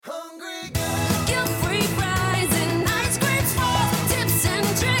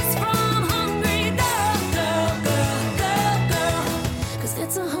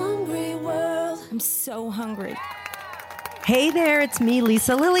Hey there, it's me,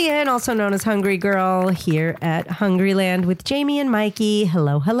 Lisa Lillian, also known as Hungry Girl, here at Hungryland with Jamie and Mikey.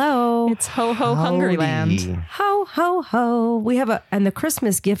 Hello, hello. It's Ho Ho Hungryland. Ho, ho, ho. We have and the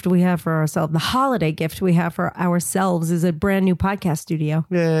Christmas gift we have for ourselves, the holiday gift we have for ourselves is a brand new podcast studio.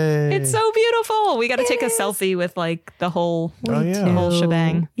 Yay. It's so beautiful. We got to take a selfie with like the whole, the whole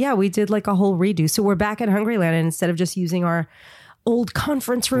shebang. Yeah, we did like a whole redo. So we're back at Hungryland, and instead of just using our old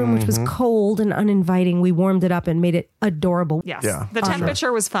conference room, which was cold and uninviting, we warmed it up and made it adorable. Yes. Yeah, the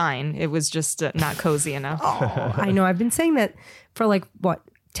temperature was fine. It was just not cozy enough. I know. I've been saying that for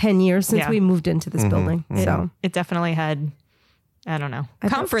 10 years since we moved into this building. So It definitely had, I don't know,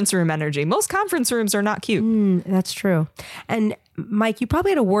 conference room energy. Most conference rooms are not cute. that's true. And Mike, you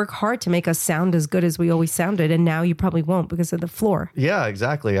probably had to work hard to make us sound as good as we always sounded. And now you probably won't because of the floor. Yeah,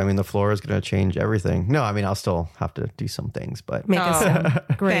 exactly. I mean, the floor is going to change everything. No, I mean, I'll still have to do some things, but Make us sound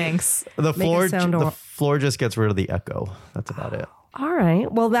great. Thanks. the floor, sound the floor just gets rid of the echo. That's about it. All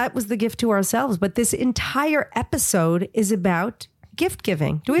right. Well, that was the gift to ourselves. But this entire episode is about gift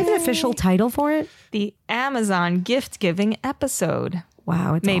giving. Do we have an official title for it? The Amazon gift giving episode.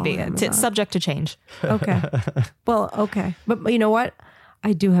 Wow. It's Maybe. all Amazon. It's subject to change. Okay. Well, okay. But you know what?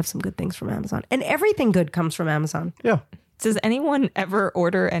 I do have some good things from Amazon. And everything good comes from Amazon. Yeah. Does anyone ever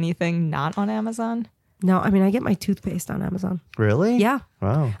order anything not on Amazon? No, I mean, I get my toothpaste on Amazon. Really? Yeah.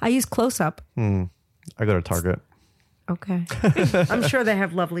 Wow. I use Close Up. I go to Target. Okay. I'm sure they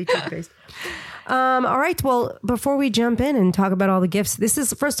have lovely toothpaste. All right. Well, before we jump in and talk about all the gifts, this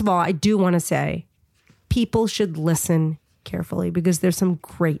is, first of all, I do want to say people should listen carefully because there's some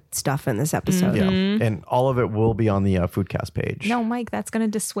great stuff in this episode. Yeah. And all of it will be on the Foodcast page. No, Mike, that's going to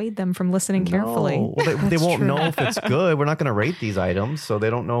dissuade them from listening carefully. No. Well, they won't know if it's good. We're not going to rate these items, so they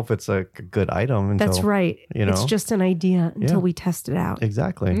don't know if it's a good item until, That's right. You know? It's just an idea until we test it out.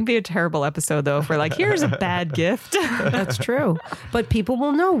 Exactly. It'd be a terrible episode, though, if we're like, here's a bad gift. That's true. But people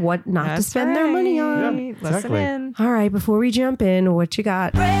will know what not to spend their money on. Yeah, Listen exactly. in. All right. Before we jump in, what you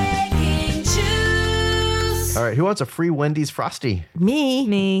got? All right. Who wants a free Wendy's Frosty?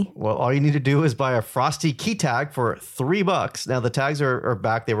 Me. Well, all you need to do is buy a Frosty key tag for $3. Now, the tags are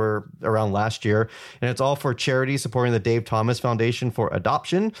back. They were around last year, and it's all for charity supporting the Dave Thomas Foundation for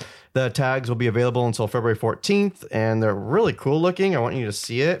Adoption. The tags will be available until February 14th, and they're really cool looking. I want you to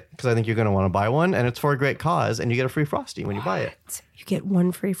see it because I think you're going to want to buy one, and it's for a great cause, and you get a free Frosty when you buy it. You get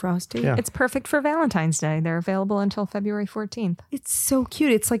one free Frosty. Yeah. It's perfect for Valentine's Day. They're available until February 14th. It's so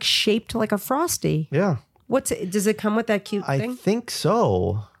cute. It's like shaped like a Frosty. Yeah. Does it come with that cute I thing? think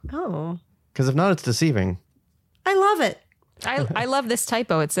so, Oh, because if not, it's deceiving. I love it. I love this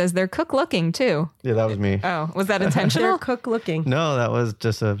typo. It says they're cook looking, too. Yeah, that was me. Oh, was that They're intentional? cook looking. No, that was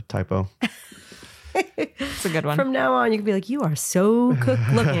just a typo. It's a good one. From now on, you can be like, you are so cook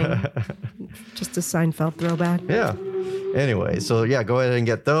looking. Just a Seinfeld throwback. Yeah. Anyway, so yeah, go ahead and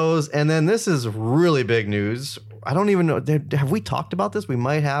get those. And then this is really big news. I don't even know. Have we talked about this? We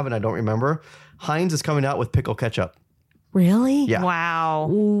might have, and I don't remember. Heinz is coming out with pickle ketchup. Really? Yeah.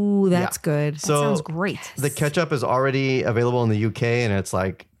 Wow. Ooh, that's good. That So sounds great. the ketchup is already available in the UK, and it's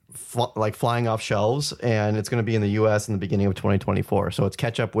like flying off shelves, and it's going to be in the US in the beginning of 2024. So it's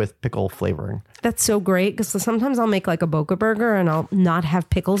ketchup with pickle flavoring. That's so great because sometimes I'll make like a Boca burger and I'll not have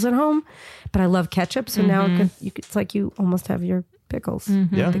pickles at home, but I love ketchup. So now it's like you almost have your pickles,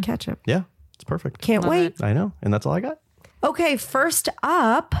 Yeah. the ketchup. Yeah, it's perfect. Can't wait. I know. And that's all I got. Okay, first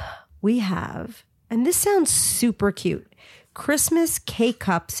up, we have, and this sounds super cute, Christmas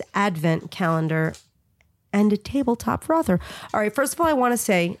K-Cups Advent Calendar and a tabletop frother. All right, first of all, I want to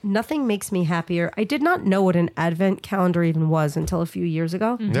say nothing makes me happier. I did not know what an Advent calendar even was until a few years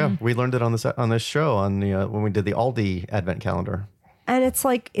ago. Yeah, we learned it on this show on the when we did the Aldi Advent calendar. And it's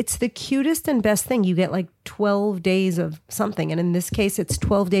like, it's the cutest and best thing. You get like 12 days of something. And in this case, it's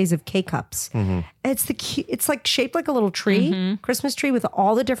 12 days of K-Cups. And it's like shaped like a little tree, Christmas tree with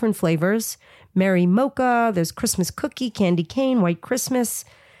all the different flavors. Merry Mocha, there's Christmas cookie, candy cane, white Christmas,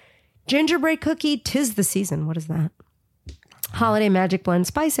 gingerbread cookie, 'tis the season. What is that? Holiday magic blend,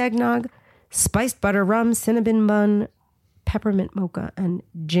 spice eggnog, spiced butter rum, cinnamon bun, peppermint mocha, and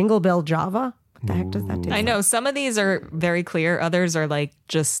jingle bell java. What the heck does that do? I know some of these are very clear. Others are like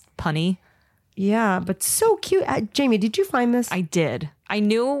just punny. Yeah, but so cute. Jamie, did you find this? I did. I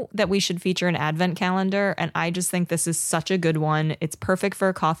knew that we should feature an advent calendar, and I just think this is such a good one. It's perfect for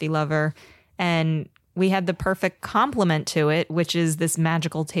a coffee lover, and we had the perfect complement to it, which is this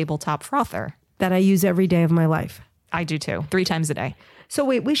magical tabletop frother. That I use every day of my life. I do too, 3 times a day. So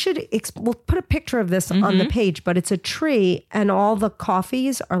wait, we'll put a picture of this on the page, but it's a tree and all the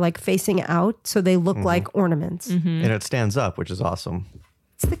coffees are like facing out. So they look like ornaments. And it stands up, which is awesome.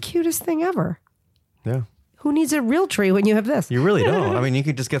 It's the cutest thing ever. Yeah. Who needs a real tree when you have this? You really don't. I mean, you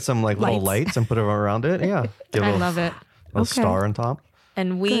could just get some like little lights and put them around it. Yeah. Give I love it. a star on top.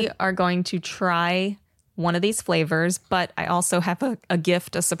 And we are going to try one of these flavors, but I also have a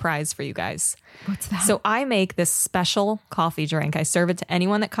gift, a surprise for you guys. What's that? So I make this special coffee drink. I serve it to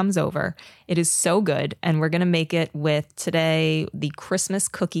anyone that comes over. It is so good. And we're going to make it with today the Christmas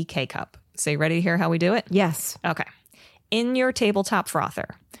cookie K-Cup. So you ready to hear how we do it? Yes. Okay. In your tabletop frother,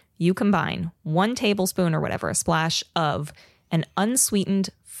 you combine 1 tablespoon or whatever, a splash of an unsweetened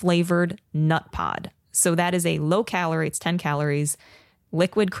flavored nut pod. So that is a low calorie, it's 10 calories,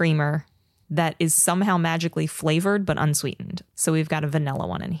 liquid creamer that is somehow magically flavored but unsweetened. So we've got a vanilla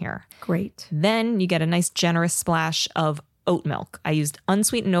one in here. Great. Then you get a nice generous splash of oat milk. I used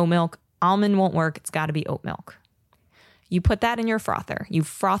unsweetened oat milk. Almond won't work. It's got to be oat milk. You put that in your frother. You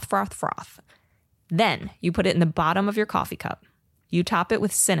froth. Then you put it in the bottom of your coffee cup. You top it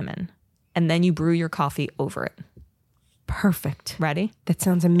with cinnamon, and then you brew your coffee over it. Perfect. Ready? That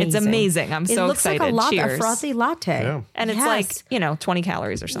sounds amazing. It's amazing. I'm so excited. It looks like a Cheers. frothy latte. Yeah. And it's like, 20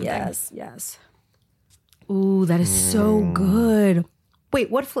 calories or something. Yes. Ooh, that is so good. Wait,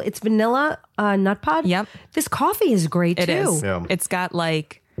 it's vanilla nut pod? Yep. This coffee is great too. It is. Yeah. It's got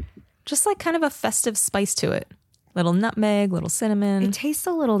just kind of a festive spice to it. Little nutmeg, little cinnamon. It tastes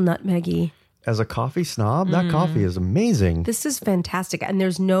a little nutmeggy. As a coffee snob, that coffee is amazing. This is fantastic. And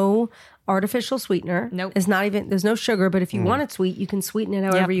there's no artificial sweetener. Nope. There's no sugar, but if you want it sweet, you can sweeten it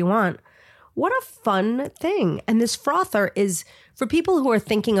however you want. What a fun thing. And this frother is for people who are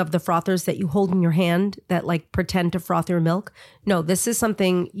thinking of the frothers that you hold in your hand that like pretend to froth your milk. No, this is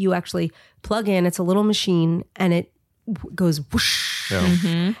something you actually plug in. It's a little machine and it goes whoosh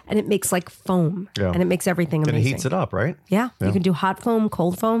and it makes like foam and it makes everything And amazing. it heats it up, right? Yeah. You can do hot foam,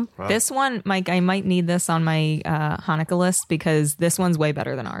 cold foam. Wow. This one, Mike, I might need this on my Hanukkah list because this one's way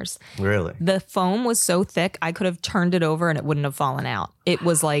better than ours. Really? The foam was so thick, I could have turned it over and it wouldn't have fallen out. It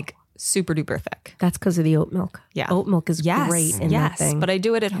was like super duper thick. That's because of the oat milk. Yeah. Oat milk is great in that thing. But I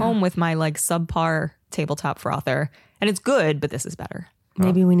do it at home with my like subpar tabletop frother and it's good, but this is better.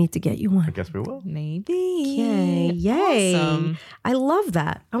 Maybe we need to get you I one. guess we will. Maybe. Yay. Awesome. I love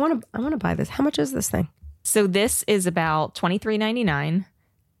that. I want to buy this. How much is this thing? So this is about $23.99,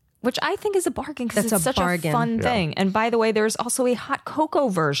 which I think is a bargain because That's it's a such bargain. a fun thing. And by the way, there's also a hot cocoa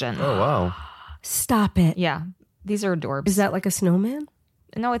version. Oh, wow. Stop it. Yeah. These are adorbs. Is that like a snowman?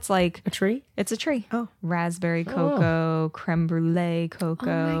 No, it's like A tree? it's a tree. Oh. Raspberry cocoa, creme brulee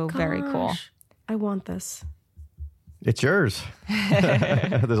cocoa. Very cool. Gosh. I want this. It's yours.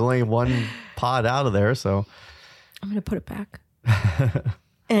 There's only one pod out of there, so. I'm going to put it back.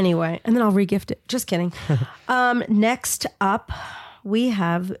 Anyway, and then I'll regift it. Just kidding. Next up, we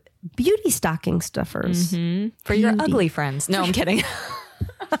have beauty stocking stuffers. For your ugly friends. No, I'm kidding.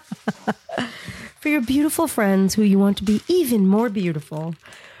 For your beautiful friends who you want to be even more beautiful.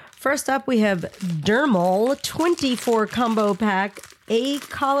 First up, we have Dermal 24 combo pack A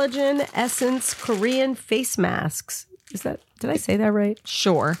Collagen Essence Korean face masks. Did I say that right?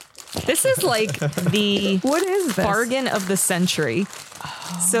 Sure. This is like the What is this? bargain of the century.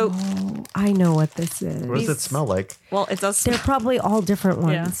 So, I know what this is. What does it smell like? well, it does. They're probably all different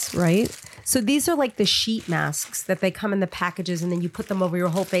ones, right? So these are like the sheet masks that they come in the packages and then you put them over your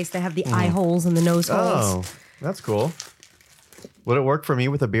whole face. They have the eye holes and the nose holes. Oh, that's cool. Would it work for me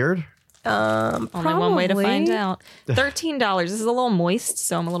with a beard? Only one way to Probably. find out. $13. This is a little moist,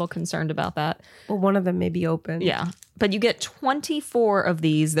 so I'm a little concerned about that. Well, one of them may be open. Yeah. But you get 24 of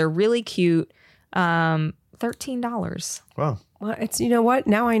these. They're really cute. $13. Wow. Well, it's, you know what?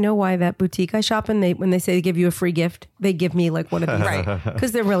 Now I know why that boutique I shop in, when they say they give you a free gift, they give me like one of these. Right.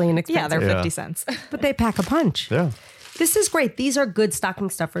 Because they're really inexpensive. Yeah, they're 50 cents. But they pack a punch. Yeah. This is great. These are good stocking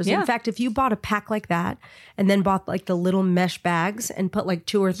stuffers. Yeah. In fact, if you bought a pack like that and then bought like the little mesh bags and put like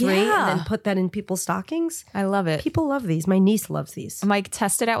 2 or 3 Yeah. and then put that in people's stockings, I love it. people love these. My niece loves these. Mike,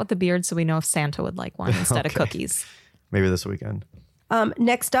 test it out with the beard so we know if Santa would like one instead of cookies. Maybe this weekend.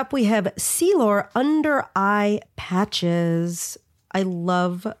 Next up, we have Celor under eye patches. I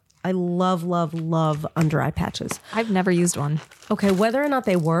love under eye patches. I've never used one. Okay, whether or not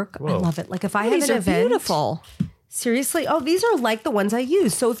they work, I Whoa. love it. Like if I have These an are event, beautiful. seriously, oh, these are like the ones I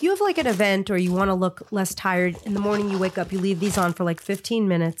use. So if you have like an event or you want to look less tired in the morning, you wake up, you leave these on for like 15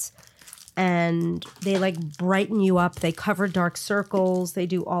 minutes, and they like brighten you up. They cover dark circles. They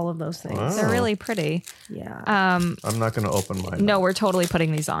do all of those things. They're really pretty. Yeah. I'm not going to open mine. No, we're totally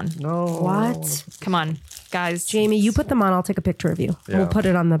putting these on. No. What? Come on, guys. Jamie, you put them on. I'll take a picture of you. Yeah. We'll put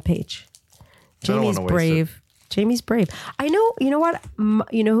it on the page. don't Jamie's wanna waste brave. Jamie's brave. I know. You know what?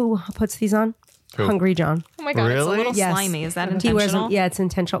 You know who puts these on? Who? Hungry John. Oh my God, it's a Really? little Yes. slimy. Is that He intentional? wears them. Yeah, it's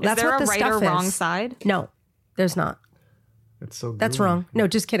intentional. Is That's there what a the right stuff or wrong is. side? No. There's not. It's so That's gooey. wrong. No,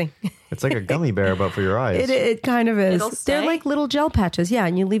 just kidding. It's like a gummy bear, but for your eyes. It kind of is. It'll They're stay? like little gel patches. Yeah,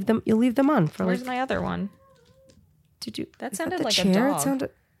 and you leave them on for Where's like. my other one? Did you? That is sounded the like a chair? dog. It sounded.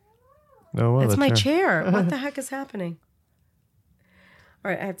 No, well, It's the my chair. What the heck is happening? All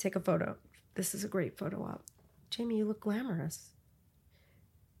right, I have to take a photo. This is a great photo op. Jamie, you look glamorous.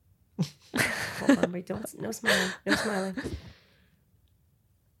 Hold on, wait, no smiling. No smiling.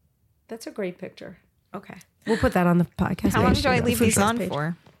 That's a great picture. Okay. We'll put that on the podcast. How long page. do I leave For these sure on page.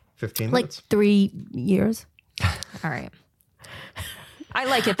 for? 15 Like minutes. 3 years. All right. I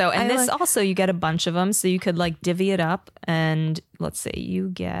like it though. And this also, you get a bunch of them. So you could like divvy it up. And let's say you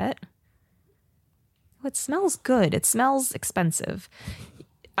get. Oh, it smells good. It smells expensive.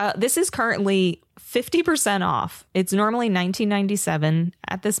 This is currently 50% off. It's normally $19.97.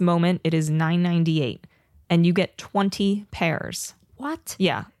 At this moment, it is $9.98. And you get 20 pairs. What?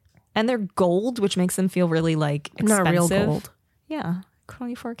 Yeah. And they're gold, which makes them feel really like expensive. Not real gold. Yeah.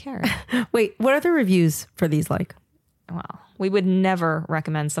 24 karat. Wait, what are the reviews for these like? Wow. We would never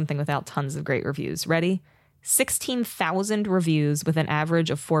recommend something without tons of great reviews. Ready? 16,000 reviews with an average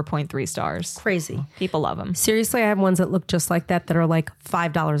of 4.3 stars. Crazy. People love them. Seriously, I have ones that look just like that are like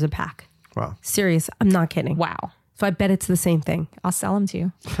 $5 a pack. Wow. Serious. I'm not kidding. Wow. So I bet it's the same thing. I'll sell them to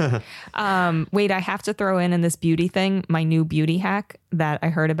you. Wait, I have to throw in this beauty thing, my new beauty hack that I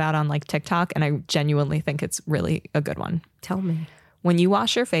heard about on like TikTok, and I genuinely think it's really a good one. Tell me. When you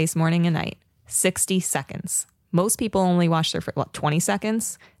wash your face morning and night, 60 seconds. Most people only wash their face, 20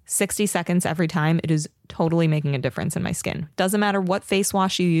 seconds? 60 seconds every time. It is totally making a difference in my skin. Doesn't matter what face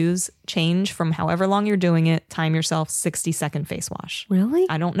wash you use, change from however long you're doing it, time yourself 60-second face wash. Really?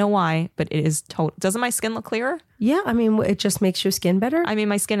 I don't know why, but it is doesn't my skin look clearer? Yeah, I mean, it just makes your skin better. I mean,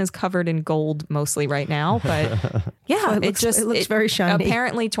 my skin is covered in gold mostly right now, but yeah, it looks very shiny.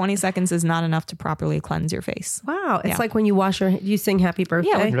 Apparently 20 seconds is not enough to properly cleanse your face. Wow, it's Yeah. like when you wash you sing happy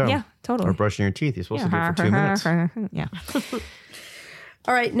birthday. Yeah, totally. Or brushing your teeth. You're supposed to do it for 2 minutes. Yeah.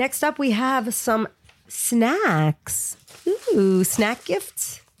 All right, next up we have some snacks. Ooh, snack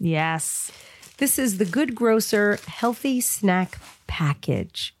gifts. Yes. This is the Good Grocer Healthy Snack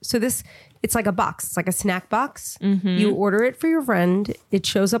Package. So it's like a box. It's like a snack box. You order it for your friend. It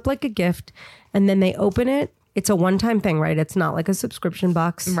shows up like a gift, and then they open it. It's a one-time thing, right? It's not like a subscription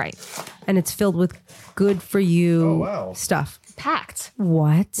box. Right. And it's filled with good for you wow. stuff. Packed.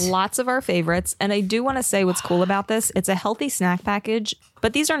 What? Lots of our favorites. And I do want to say what's cool about this. It's a healthy snack package,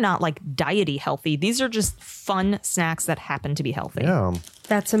 but these are not like diety healthy. These are just fun snacks that happen to be healthy. Yeah.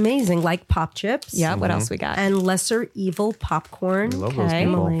 That's amazing. Like pop chips. Yeah. What else we got? And lesser evil popcorn. Love those Okay.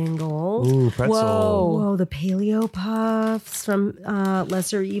 people. Himalayan Gold. Ooh, pretzel. Whoa, the paleo puffs from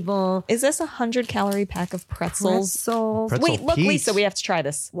Lesser Evil. Is this 100-calorie pack of pretzels? Pretzels. Pretzel Wait, look, Pete's. Lisa, we have to try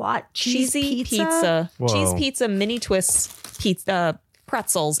this. What? Cheesy pizza. Whoa. Cheese pizza mini twists pizza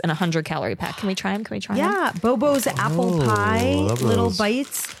pretzels in a 100-calorie pack. Can we try them? Yeah, Bobo's apple pie, love little those.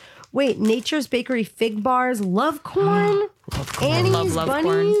 bites. Wait, Nature's Bakery fig bars, love corn, Annie's Love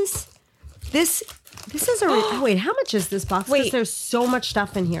bunnies. This is a wait. How much is this box? 'Cause Wait. there's so much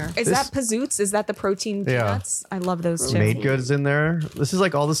stuff in here. Is that Pazoots? Is that the protein Yeah. peanuts? I love those too. Made goods in there. This is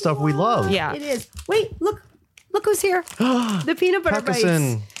like all the stuff we love. Yeah. It is. Wait, look who's here. The peanut butter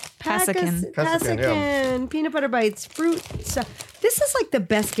Packasin. bites. Packakin. Packakin. Peanut butter bites, fruit stuff. This is like the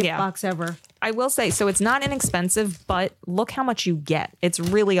best gift Yeah. box ever. I will say, so it's not inexpensive, but look how much you get. It's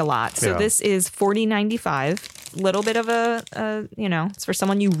really a lot. So Yeah. this is $40.95. Little bit of it's for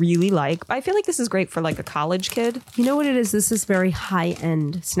someone you really like. I feel like this is great for like a college kid. You know what it is? This is very high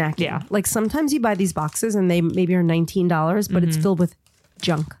end snacking. Yeah. Like sometimes you buy these boxes and they maybe are $19, but it's filled with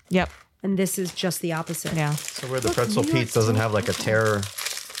junk. Yep. And this is just the opposite. Yeah. So where the pretzel New York Pete's doesn't have like a tear.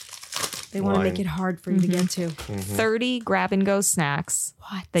 They want to Line. make it hard for you to get to. 30 grab and go snacks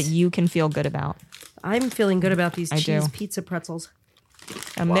What? that you can feel good about. I'm feeling good about these I cheese do. pizza pretzels.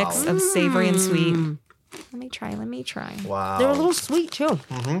 A mix of savory and sweet. Let me try. Wow. They're a little sweet too.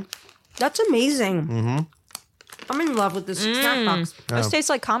 That's amazing. I'm in love with this snack box. Those taste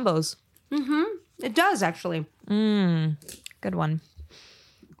like combos. It does actually. Good one.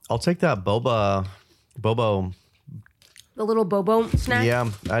 I'll take that bobo. The little Bobo snack. Yeah,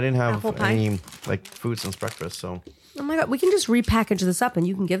 I didn't have Apple pie? any like food since breakfast, so Oh my god, we can just repackage this up and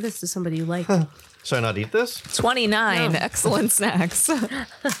you can give this to somebody you like. should I not eat this? 29 excellent snacks.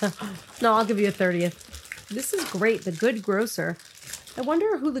 No, I'll give you a 30th. This is great. The Good Grocer. I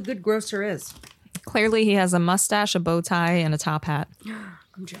wonder who the Good Grocer is. Clearly, he has a mustache, a bow tie, and a top hat,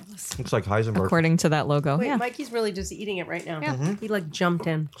 I'm jealous. Looks like Heisenberg. according to that logo. Wait, Yeah, Mikey's really just eating it right now. He like jumped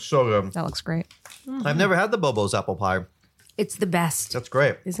in. So good. that looks great. I've never had the Bobo's apple pie. It's the best, That's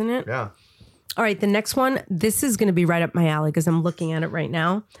great. isn't it? Yeah. All right, the next one. This is going to be right up my alley because I'm looking at it right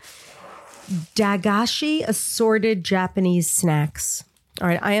now. Dagashi assorted Japanese snacks. All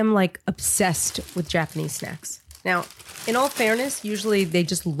right, I am like obsessed with Japanese snacks. Now, in all fairness, usually they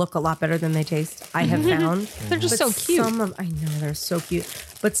just look a lot better than they taste. I have found They're just But so cute. I know they're so cute,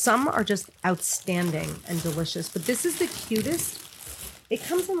 but some are just outstanding and delicious. But this is the cutest. It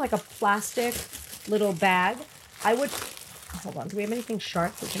comes in like a plastic little bag. I would hold on. Do we have anything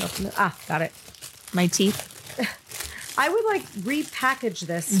sharp? We can open it. Ah, got it. My teeth. I would like repackage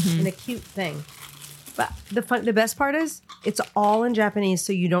this in a cute thing. But the best part is it's all in Japanese,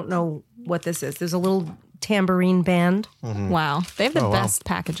 so you don't know what this is. There's a little tambourine band. Wow. They have the wow. best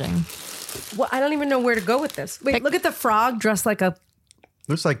packaging. Well, I don't even know where to go with this. Wait, look at the frog dressed like a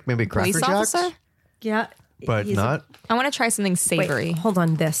Looks like maybe Cracker Police Jacks, officer? yeah, but he's a- not. I want to try something Wait, savory. hold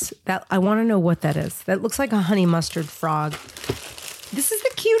on. That I want to know what that is. That looks like a honey mustard frog. This is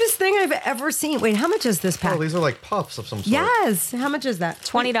the cutest thing I've ever seen. Wait, how much is this pack? Oh, these are like puffs of some sort. Yes. How much is that?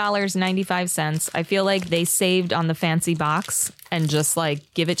 $20.95. I feel like they saved on the fancy box and just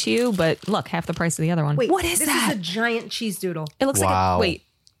like give it to you, but look, half the price of the other one. Wait, what is this that? This is a giant cheese doodle. It looks Wow. like wait,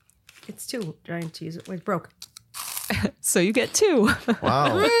 It's two giant cheese. Wait, it broke. so you get two.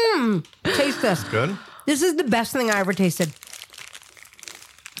 Wow. Taste this. Good. This is the best thing I ever tasted.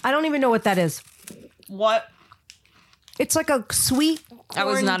 I don't even know what that is. What? It's like a sweet. I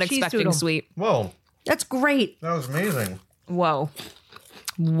was corn not cheese expecting doodle. sweet. Whoa. That's great. That was amazing. Whoa.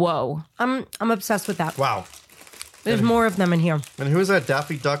 Whoa. I'm obsessed with that. Wow. There's more of them in here. And who is that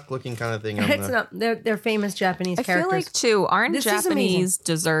Daffy Duck looking kind of thing? On It's the... not. They're famous Japanese I characters. feel like too, aren't This is Japanese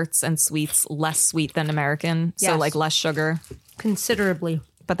desserts and sweets less sweet than American? So Yes. like less sugar. Considerably.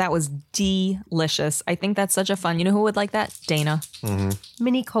 But that was delicious. I think that's such a fun. You know who would like that? Dana.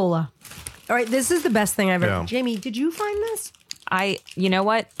 Mini cola. All right, this is the best thing I've ever. Yeah. Jamie, did you find this? You know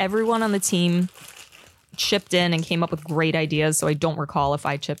what? Everyone on the team chipped in and came up with great ideas. So I don't recall if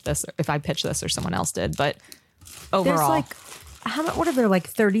I pitched this or someone else did. But overall, There's like, what are there, like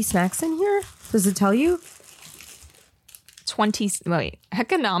 30 snacks in here? Does it tell you? 20,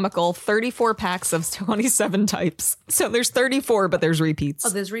 economical 34 packs of 27 types. So there's 34, but there's repeats. Oh,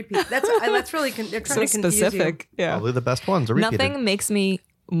 there's repeat. That's really, they're trying so to confuse specific. Yeah. Probably the best ones are repeated. Nothing makes me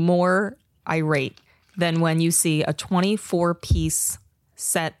more irate than when you see a 24-piece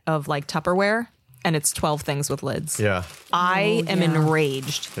set of like Tupperware and it's 12 things with lids. Yeah. I am yeah.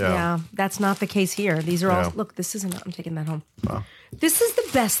 enraged. you. Yeah, that's not the case here. These are all, Yeah. look, this isn't, I'm taking that home. This is the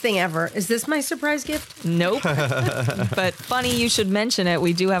best thing ever. Is this my surprise gift? Nope. But funny you should mention it.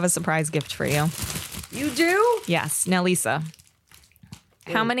 We do have a surprise gift for you. You do? Yes. Now, Lisa,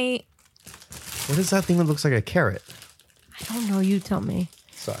 how many? What is that thing that looks like a carrot? I don't know. You tell me.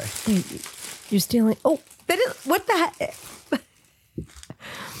 Sorry. Wait, you're stealing. Oh, that is, what the heck?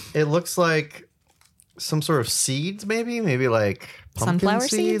 It looks like some sort of seeds, maybe like pumpkin Sunflower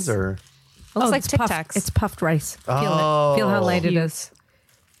seeds seeds? or. Looks like it's Tic puffed- Tacs. It's puffed rice. Feel Oh. it. Feel how light it Cute. is.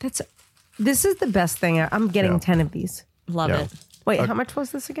 This is the best thing. I'm getting Yeah. 10 of these. Love Yeah. it. Wait, how much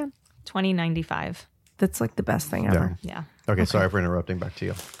was this again? $20.95. That's like the best thing ever. Yeah. Okay, sorry for interrupting. Back to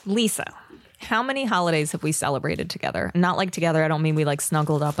you. Lisa, how many holidays have we celebrated together? Not like together. I don't mean we like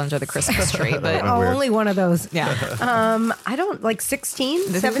snuggled up under the Christmas tree, but Oh, Weird. only one of those. yeah. I don't like 16, I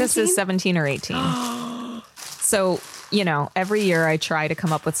think 17. this is 17 or 18. So, every year I try to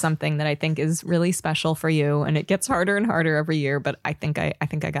come up with something that I think is really special for you, and it gets harder and harder every year, but I think I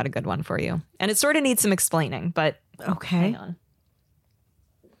got a good one for you. And it sort of needs some explaining, but Okay. hang on.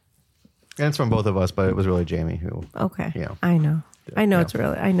 And it's from both of us, but it was really Jamie who. Okay. Yeah. I know. I know Yeah. it's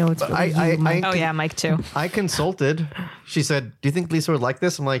really. I know it's really. Oh yeah, Mike too. I consulted. She said, "Do you think Lisa would like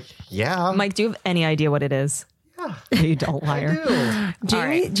this?" I'm like, "Yeah." Mike, do you have any idea what it is? Yeah. You don't liar.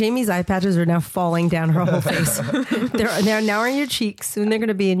 Jamie's eye patches are now falling down her whole face. they're now in your cheeks. Soon they're going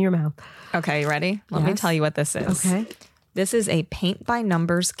to be in your mouth. Okay, you ready? Let me Yes. tell you what this is. Okay. This is a paint by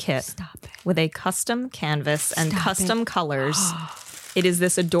numbers kit Stop it. with a custom canvas and Stop custom colors. It is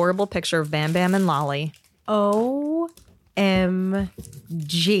this adorable picture of Bam Bam and Lolly.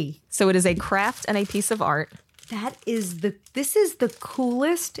 OMG. So it is a craft and a piece of art. This is the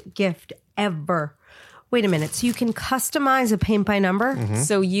coolest gift ever. Wait a minute. So you can customize a paint by number?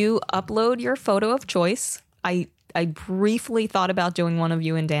 So you upload your photo of choice. I briefly thought about doing one of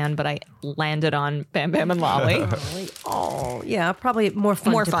you and Dan, but I landed on Bam Bam and Lolly. Oh, yeah. Probably more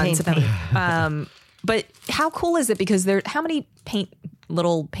fun More to fun paint to them. paint. But how cool is it? Because how many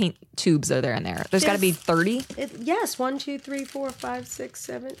little paint tubes are there in there? There's got to be 30. Yes. 1, 2, 3, 4, 5, 6,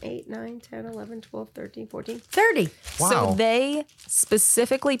 7, 8, 9, 10, 11, 12, 13, 14, 30. Wow. So they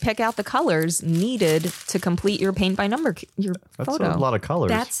specifically pick out the colors needed to complete your paint by number, your That's photo. a lot of colors.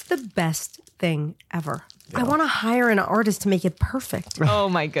 That's the best thing ever. I want to hire an artist to make it perfect. Oh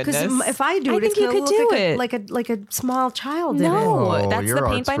my goodness. Because if I do it, it's think you going could to look do like it. like a small child did it. No, Oh, that's your the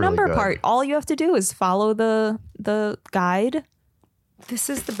paint art's by really number good. part. All you have to do is follow the guide.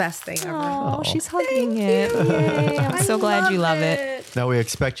 This is the best thing ever. Oh, she's hugging it. Yay. I'm so glad you love it. Now we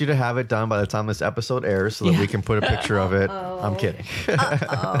expect you to have it done by the time this episode airs so that we can put a picture of it. I'm kidding.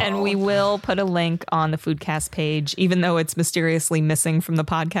 And we will put a link on the Foodcast page, even though it's mysteriously missing from the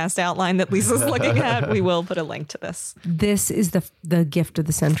podcast outline that Lisa's looking at. We will put a link to this. This is the gift of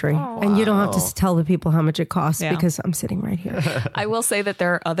the century. And you don't have to tell the people how much it costs Yeah. because I'm sitting right here. I will say that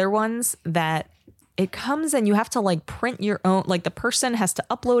there are other ones that it comes and you have to like print your own, like the person has to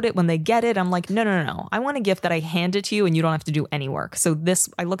upload it when they get it. I'm like, no. I want a gift that I hand it to you and you don't have to do any work. So this,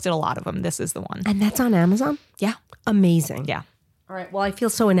 I looked at a lot of them. This is the one. And that's on Amazon? Yeah. Amazing. Yeah. All right. Well, I feel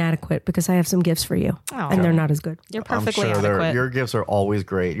so inadequate because I have some gifts for you. Oh. And they're not as good. You're I'm perfectly sure adequate. your gifts are always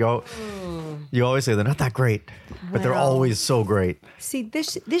great. You always say they're not that great, but they're always so great. See,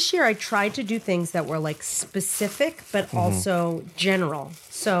 this year I tried to do things that were like specific, but also general.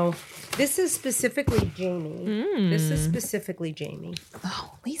 So this is specifically Jamie. This is specifically Jamie.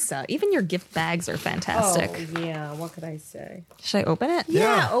 Oh, Lisa, even your gift bags are fantastic. Oh, yeah. What could I say? Should I open it?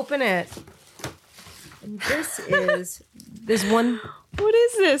 Yeah, open it. And there's one. What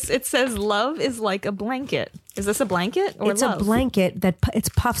is this? It says love is like a blanket. Is this a blanket or It's love? a blanket that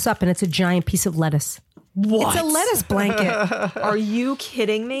it puffs up and it's a giant piece of lettuce. What? It's a lettuce blanket. Are you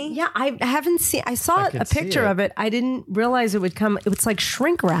kidding me? Yeah, I haven't seen. I saw can a picture see it. of it. I didn't realize it would come. It was like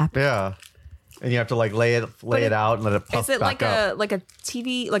shrink wrap. Yeah. And you have to like lay it out and let it puff Is it back like up. a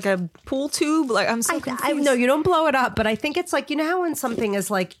TV, like a pool tube? Like I'm so confused. I no, you don't blow it up, but I think it's like, you know how when something is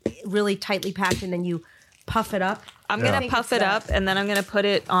like really tightly packed and then you puff it up. I'm Yeah. gonna puff it up and then I'm gonna put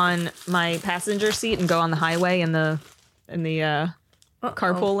it on my passenger seat and go on the highway in the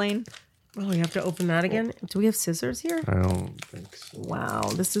carpool lane. Oh, you have to open that again. Do we have scissors here? I don't think so. Wow,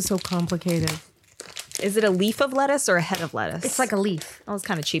 this is so complicated. Is it a leaf of lettuce or a head of lettuce? It's like a leaf. That was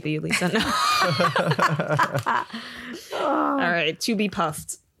kind of cheap of you, Lisa. No. All right, to be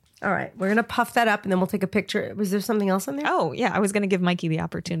puffed. All right, we're gonna puff that up and then we'll take a picture. Was there something else in there? Oh yeah, I was gonna give Mikey the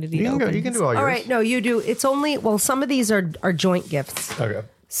opportunity to open. You can do all yours. All right, no, you do. It's only some of these are joint gifts. Okay.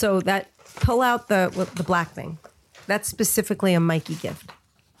 So that pull out the black thing. That's specifically a Mikey gift.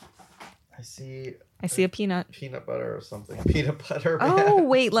 I see I see a peanut. peanut butter or something. Peanut butter. Oh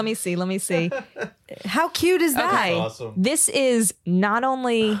wait, let me see. How cute is that? Okay, awesome. this is not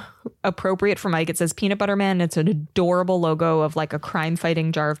only appropriate for Mike. It says Peanut Butter Man. It's an adorable logo of like a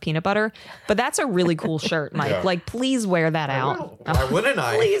crime-fighting jar of peanut butter. But that's a really cool shirt, Mike. Yeah. Like, please wear that out. Why wouldn't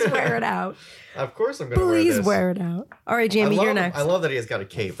I? Please wear it out. Of course I'm going to wear Please this. wear it out. All right, Jamie, you're next. I love that he has got a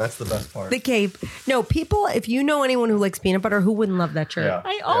cape. That's the best part. The cape. No, people, if you know anyone who likes peanut butter, who wouldn't love that shirt? Yeah.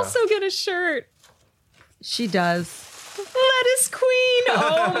 I also get a shirt. She does. Lettuce Queen.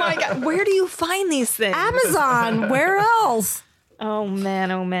 Oh my God. Where do you find these things? Amazon. Where else? Oh man.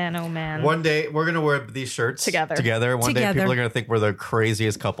 One day we're going to wear these shirts Together. One day Together. people are going to think we're the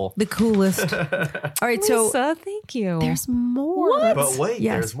craziest couple. The coolest. All right, so Lisa, thank you. there's more. But wait,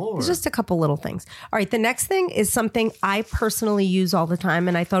 there's more. There's just a couple little things. All right, the next thing is something I personally use all the time,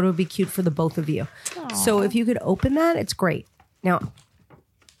 and I thought it would be cute for the both of you. So if you could open that, it's great. Now,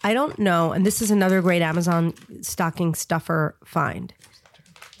 I don't know, and this is another great Amazon stocking stuffer find.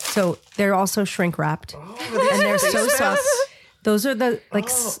 So they're also shrink wrapped, and they're so soft. Those are the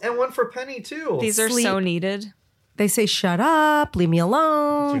and one for Penny too. These are sleep. so needed. they say shut up, leave me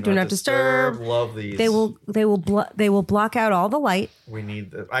alone, do not disturb. Love these. They will block out all the light. We need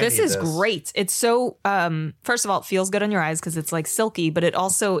This is great. It's so first of all, it feels good on your eyes because it's like silky, but it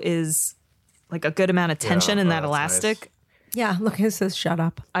also is like a good amount of tension in that that's elastic. nice. Yeah, look, it says shut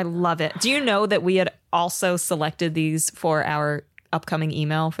up. I love it. Do you know that we had also selected these for our upcoming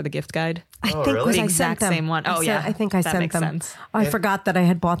email for the gift guide? I think really? was The I exact sent them. same one. Oh, yeah. I think I That sent makes them. sense. Oh, I forgot that I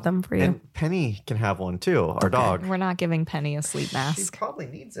had bought them for you. And Penny can have one too. Our dog. We're not giving Penny a sleep She mask. probably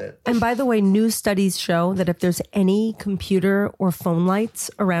needs it. And by the way, new studies show that if there's any computer or phone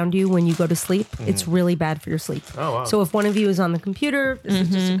lights around you when you go to sleep, it's really bad for your sleep. Oh, wow. So if one of you is on the computer, this is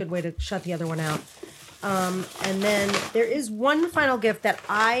just a good way to shut the other one out. And then there is one final gift that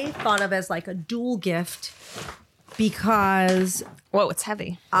I thought of as like a dual gift because Whoa, it's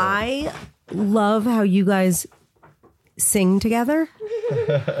heavy. I love how you guys sing together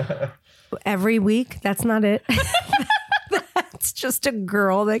every week. That's not it. That's just a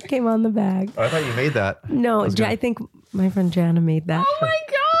girl that came on the bag. Oh, I thought you made that. No, I think my friend Jana made that. Oh my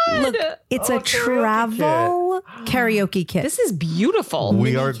God. Look, it's Oh, a karaoke travel small karaoke kit. This is beautiful.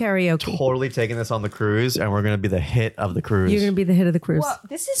 We Mini are karaoke. totally taking this on the cruise, and we're going to be the hit of the cruise. You're going to be the hit of the cruise. Wow,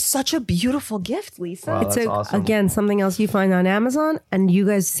 this is such a beautiful gift, Lisa. Wow, It's that's awesome. again, something else you find on Amazon, and you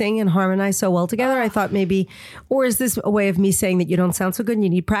guys sing and harmonize so well together. I thought maybe, or is this a way of me saying that you don't sound so good and you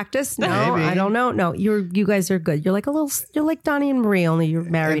need practice? No, Maybe. I don't know. No, you guys are good. You're like Donnie and Marie, only you're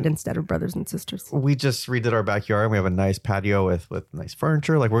married instead of brothers and sisters. We just redid our backyard. And we have a nice patio with nice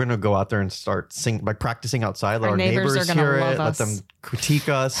furniture. Like, we're going to go out there and start practicing outside. Let Our our neighbors neighbors are gonna hear love it. us. Let them critique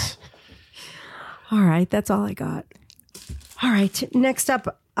us. All right, that's all I got. All right, next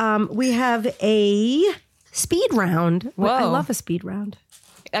up, we have a speed round. I Whoa. love a speed round.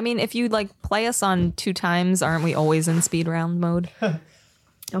 I mean, if you like play us on 2 times, aren't we always in speed round mode?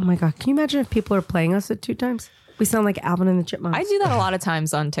 Oh my God, can you imagine if people are playing us at 2 times? We sound like Alvin and the Chipmunks. I do that a lot of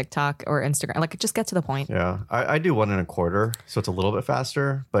times on TikTok or Instagram. Like, just get to the point. Yeah. I do 1 1/4, so it's a little bit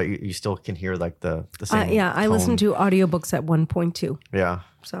faster, but you still can hear like the same. yeah, I tone. listen to audiobooks at 1.2. Yeah.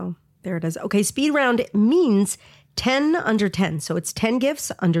 So there it is. Okay, speed round means 10 under 10. So it's 10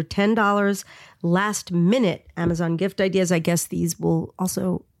 gifts under $10. Last minute Amazon gift ideas. I guess these will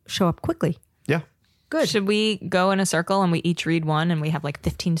also show up quickly. Yeah. Good. Should we go in a circle and we each read one and we have like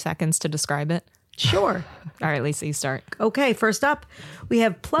 15 seconds to describe it? Sure. All right, Lisa, you start. Okay, first up, we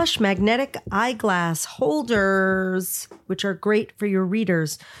have plush magnetic eyeglass holders, which are great for your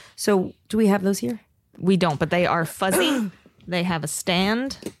readers. So do we have those here? We don't, but they are fuzzy. They have a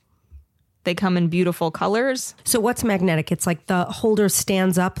stand. They come in beautiful colors. So what's magnetic? It's like the holder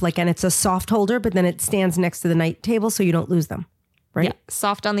stands up, and it's a soft holder, but then it stands next to the night table so you don't lose them, right? Yeah,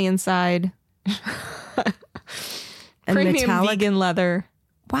 soft on the inside. And Premium metallic. vegan leather.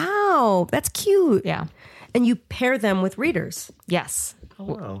 Wow, that's cute. Yeah. And you pair them with readers, Yes.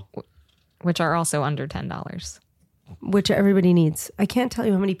 Oh. Which are also under $10. which everybody needs. I can't tell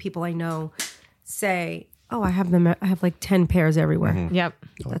you how many people I know say, "Oh, I have them. I have like 10 pairs everywhere." Yep.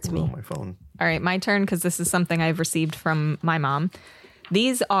 That's On me. my phone. All right, my turn because this is something I've received from my mom.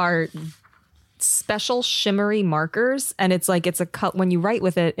 These are special shimmery markers, and it's a when you write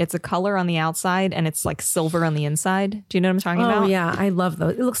with it, it's a color on the outside and it's like silver on the inside. Do you know what I'm talking Oh about? yeah, I love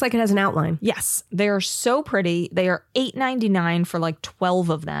those. It looks like it has an outline. Yes, they are so pretty. They are $8.99 for like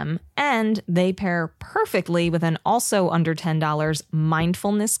 12 of them, and they pair perfectly with an also under $10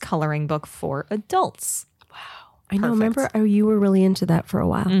 mindfulness coloring book for adults. I know. Perfect. Remember, you were really into that for a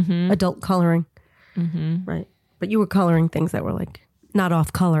while. Adult coloring, right? But you were coloring things that were like not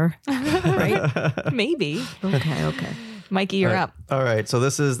off color, right? Maybe. Okay. Mikey, you're up. All right. So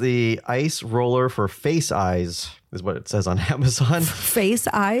this is the ice roller for face eyes, is what it says on Amazon. Face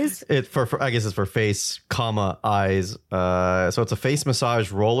eyes. It for I guess it's for face, eyes. So it's a face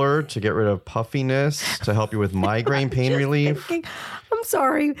massage roller to get rid of puffiness, to help you with migraine pain relief. I'm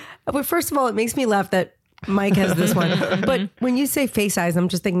sorry, but first of all, it makes me laugh that Mike has this one. But when you say face eyes, I'm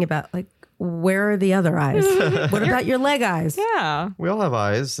just thinking about like, where are the other eyes? What about your leg eyes? Yeah. We all have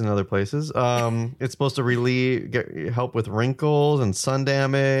eyes in other places. It's supposed to help with wrinkles and sun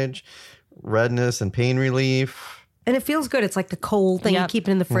damage, redness and pain relief. And it feels good. It's like the cold thing. You Yep. keep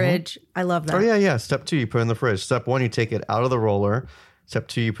it in the fridge. I love that. Oh yeah. Step 2, you put it in the fridge. Step 1, you take it out of the roller. Step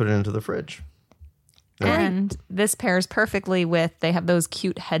 2, you put it into the fridge. And this pairs perfectly with, they have those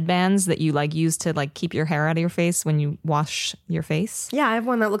cute headbands that you like use to like keep your hair out of your face when you wash your face. Yeah, I have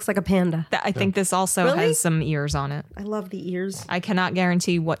one that looks like a panda. I think this also Really? has some ears on it. I love the ears. I cannot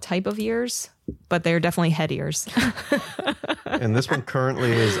guarantee what type of ears, but they're definitely head ears. And this one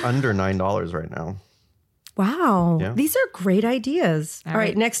currently is under $9 right now. Wow. Yeah. These are great ideas. All right.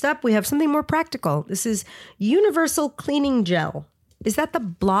 right. Next up, we have something more practical. This is Universal Cleaning Gel. Is that the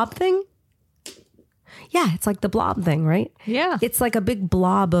blob thing? Yeah, it's like the blob thing, right? Yeah. It's like a big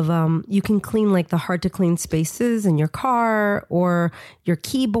blob of you can clean like the hard to clean spaces in your car or your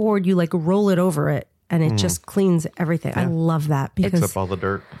keyboard. You like roll it over it and it just cleans everything. I love that because Except all the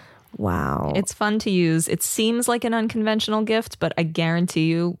dirt. wow. It's fun to use. It seems like an unconventional gift, but I guarantee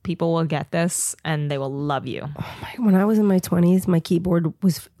you people will get this and they will love you. When I was in my 20s, my keyboard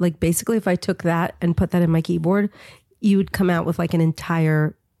was like basically if I took that and put that in my keyboard, you would come out with like an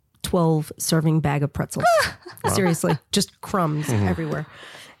entire 12 serving bag of pretzels. Seriously, just crumbs everywhere.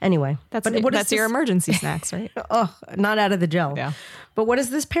 Anyway, That's what is that's your this- emergency snacks, right? Oh, not out of the gel. Yeah. But what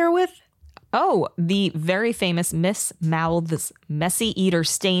does this pair with? Oh, the very famous Miss Mouth's Messy Eater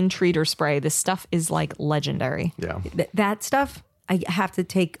Stain Treater Spray. This stuff is like legendary. Yeah. That stuff, I have to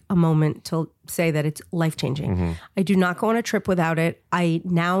take a moment to say that it's life-changing. I do not go on a trip without it. I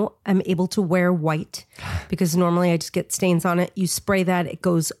now am able to wear white because normally I just get stains on it. You spray that, it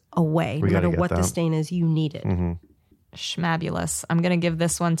goes away. No gotta matter get what the that. stain is, you need it. Schmabulous. I'm going to give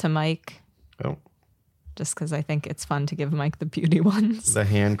this one to Mike. Oh. just because I think it's fun to give Mike the beauty ones. The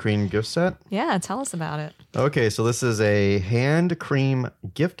hand cream gift set. Yeah, tell us about it. Okay, so this is a hand cream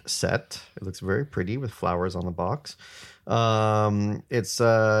gift set. It looks very pretty with flowers on the box.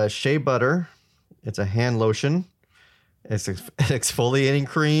 It's shea butter. It's a hand lotion. It's exfoliating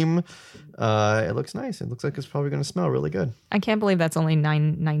cream. It looks nice. It looks like it's probably going to smell really good. I can't believe that's only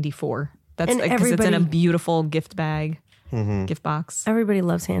 $9.94. That's And because it's in a everybody- beautiful gift bag, gift box. Everybody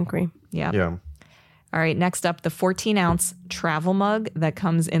loves hand cream. Yeah. Yeah. All right, next up, the 14-ounce travel mug that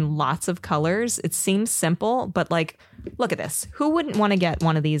comes in lots of colors. It seems simple, but like, look at this. Who wouldn't want to get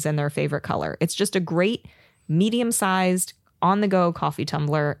one of these in their favorite color? It's just a great medium-sized, on-the-go coffee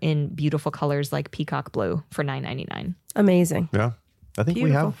tumbler in beautiful colors like peacock blue for $9.99. Amazing. Yeah. I think we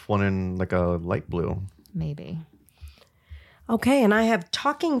Beautiful. have one in like a light blue. Maybe. Okay, and I have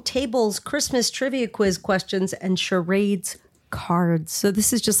Talking Tables Christmas trivia quiz questions and charades cards. So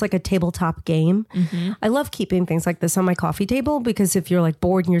this is just like a tabletop game. I love keeping things like this on my coffee table because if you're like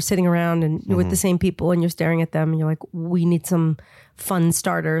bored and you're sitting around and you're with the same people and you're staring at them and you're like, we need some fun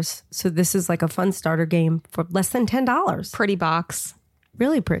starters. So this is like a fun starter game for less than $10. Pretty box.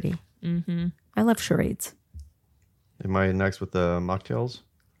 Really pretty. I love charades. Am I next with the mocktails?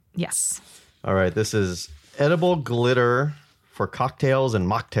 Yes. All right. This is edible glitter for cocktails and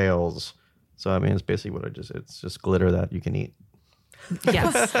mocktails. So I mean, it's basically what it's just glitter that you can eat.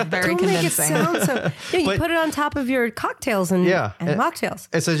 Yes. Very Don't make it convincing. sound so. Yeah, you But- put it on top of your cocktails and, Yeah. and mocktails.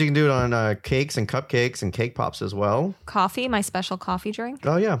 It says you can do it on cakes and cupcakes and cake pops as well. Coffee, my special coffee drink.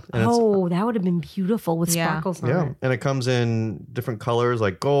 Oh yeah. And it's, Oh, that would have been beautiful with Yeah. sparkles on yeah. it. And it comes in different colors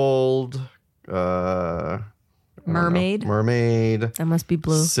like gold, Mermaid. mermaid, That must be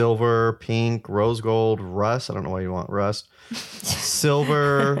blue. silver, pink, rose gold, rust. I don't know why you want rust.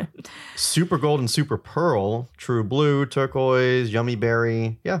 Silver, super gold and super pearl, true blue, turquoise, yummy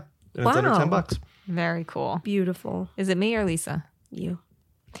berry. Yeah. And it's under Wow. $10. Very cool. Beautiful. Is it me or Lisa? You.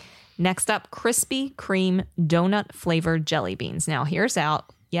 Next up, Krispy Kreme donut flavored jelly beans. Now, here's out.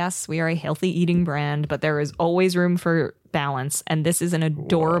 Yes, we are a healthy eating brand, but there is always room for balance. And this is an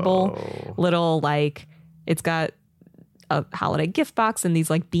adorable little, like, it's got a holiday gift box and these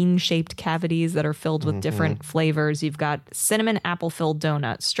like bean shaped cavities that are filled with different flavors. You've got cinnamon apple filled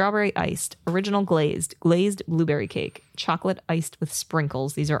donut, strawberry iced, original glazed, glazed blueberry cake, chocolate iced with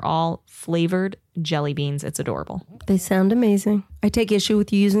sprinkles. These are all flavored jelly beans. It's adorable. They sound amazing. I take issue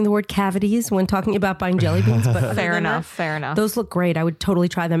with you using the word cavities when talking about buying jelly beans, but other Fair than enough. that, Fair enough. those look great. I would totally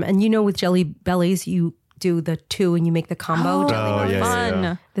try them. And you know, with Jelly Bellies, you do the two and you make the combo. Oh, yeah, Fun.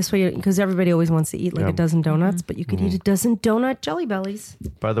 yeah. This way, because everybody always wants to eat like a dozen donuts, but you could eat a dozen donut Jelly Bellies.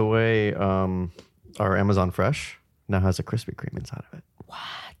 By the way, our Amazon Fresh now has a Krispy Kreme inside of it. What?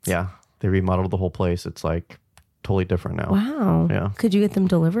 Yeah. They remodeled the whole place. It's like totally different now. Wow. Yeah. Could you get them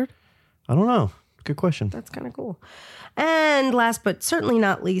delivered? I don't know. Good question. That's kind of cool. And last but certainly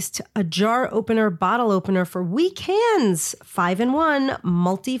not least, a jar opener, bottle opener for weak hands. 5-in-1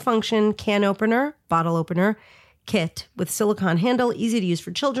 multi-function can opener, bottle opener kit with silicone handle, easy to use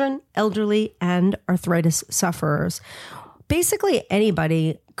for children, elderly, and arthritis sufferers. Basically,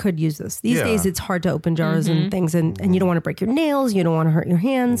 anybody could use this. These Yeah. days, it's hard to open jars and things, and you don't want to break your nails. You don't want to hurt your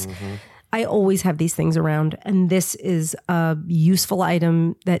hands. I always have these things around, and this is a useful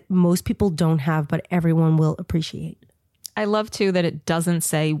item that most people don't have, but everyone will appreciate. I love too that it doesn't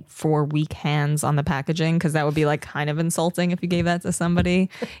say for weak hands on the packaging because that would be like kind of insulting if you gave that to somebody.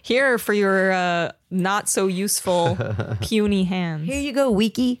 Here for your not so useful puny hands. Here you go,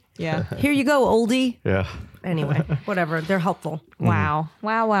 weakie. Yeah. Here you go, oldie. Yeah. Anyway, whatever. They're helpful. Wow.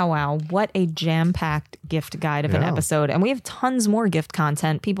 Wow. What a jam-packed gift guide of an Yeah. episode. And we have tons more gift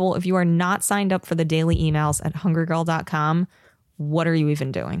content. People, if you are not signed up for the daily emails at hungrygirl.com, what are you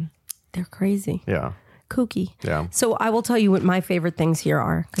even doing? They're crazy. Yeah. Kooky. Yeah. So I will tell you what my favorite things here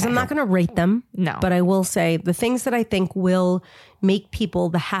are because I'm not going to rate them. No. But I will say the things that I think will make people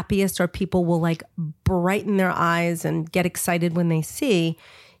the happiest or people will like brighten their eyes and get excited when they see.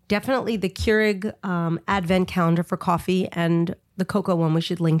 Definitely the Keurig advent calendar for coffee and the cocoa one we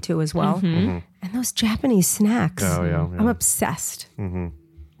should link to as well. And those Japanese snacks. Oh, yeah. I'm obsessed.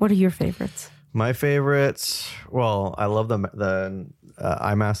 What are your favorites? My favorites. Well, I love the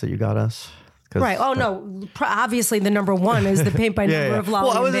eye mask that you got us. 'Cause- Right. Oh, no. Obviously, the number one is the paint by number of Lolly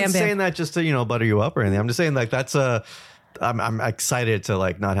Well, I and wasn't Bam Bam. saying that just to butter you up or anything. I'm just saying like that's I'm excited to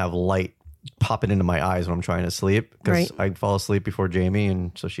like not have light popping into my eyes when I'm trying to sleep because Right. I fall asleep before Jamie,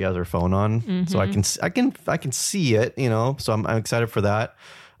 and so she has her phone on, so I can see it. So I'm excited for that.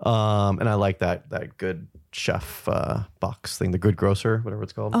 And I like that good chef box thing, the Good Grocer, whatever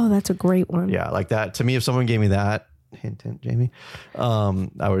it's called. Oh, that's a great one. Yeah, like that. To me, if someone gave me that, hint, Jamie,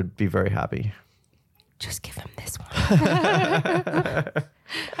 I would be very happy. just give him this one.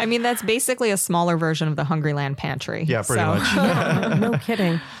 I mean, that's basically a smaller version of the Hungryland pantry. Yeah, pretty much. No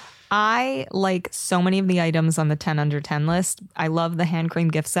kidding. I like so many of the items on the 10 under 10 list. I love the hand cream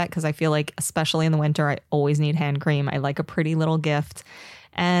gift set because I feel like, especially in the winter, I always need hand cream. I like a pretty little gift.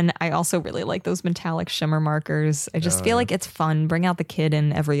 And I also really like those metallic shimmer markers. I just feel like it's fun. Bring out the kid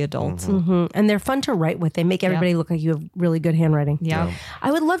in every adult. Mm-hmm. And they're fun to write with. They make everybody look like you have really good handwriting. Yeah.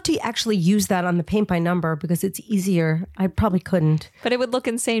 I would love to actually use that on the paint by number because it's easier. I probably couldn't. But it would look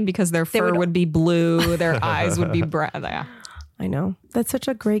insane because their fur would be blue. Their eyes would be brown. Yeah. I know. That's such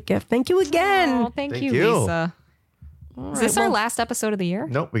a great gift. Thank you again. Oh, thank you, Lisa. Is this our last episode of the year?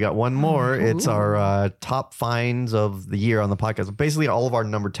 Nope, we got one more. It's our top finds of the year on the podcast. Basically, all of our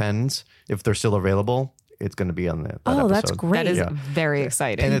number 10s, if they're still available, it's going to be on that episode. That's great. That is very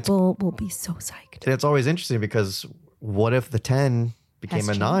exciting. And People will be so psyched. And it's always interesting because what if the 10 became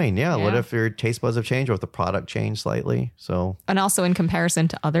a 9? Yeah. What if your taste buds have changed or if the product changed slightly? So, and also in comparison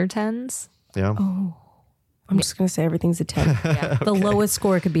to other 10s. Yeah. I'm just going to say everything's a 10. The lowest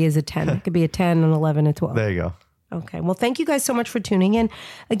score it could be is a 10. It could be a 10, an 11, a 12. There you go. Okay. Well, thank you guys so much for tuning in.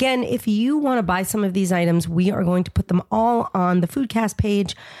 Again, if you want to buy some of these items, we are going to put them all on the Foodcast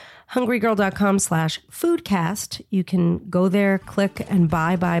page, hungrygirl.com/foodcast. You can go there, click, and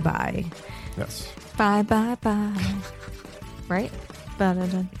buy. Yes. Bye. Right?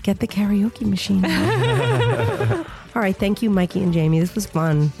 Ba-da-da. Get the karaoke machine. All right. Thank you, Mikey and Jamie. This was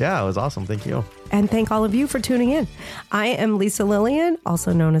fun. Yeah, it was awesome. Thank you. And thank all of you for tuning in. I am Lisa Lillian,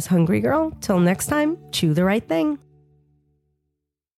 also known as Hungry Girl. Till next time, chew the right thing.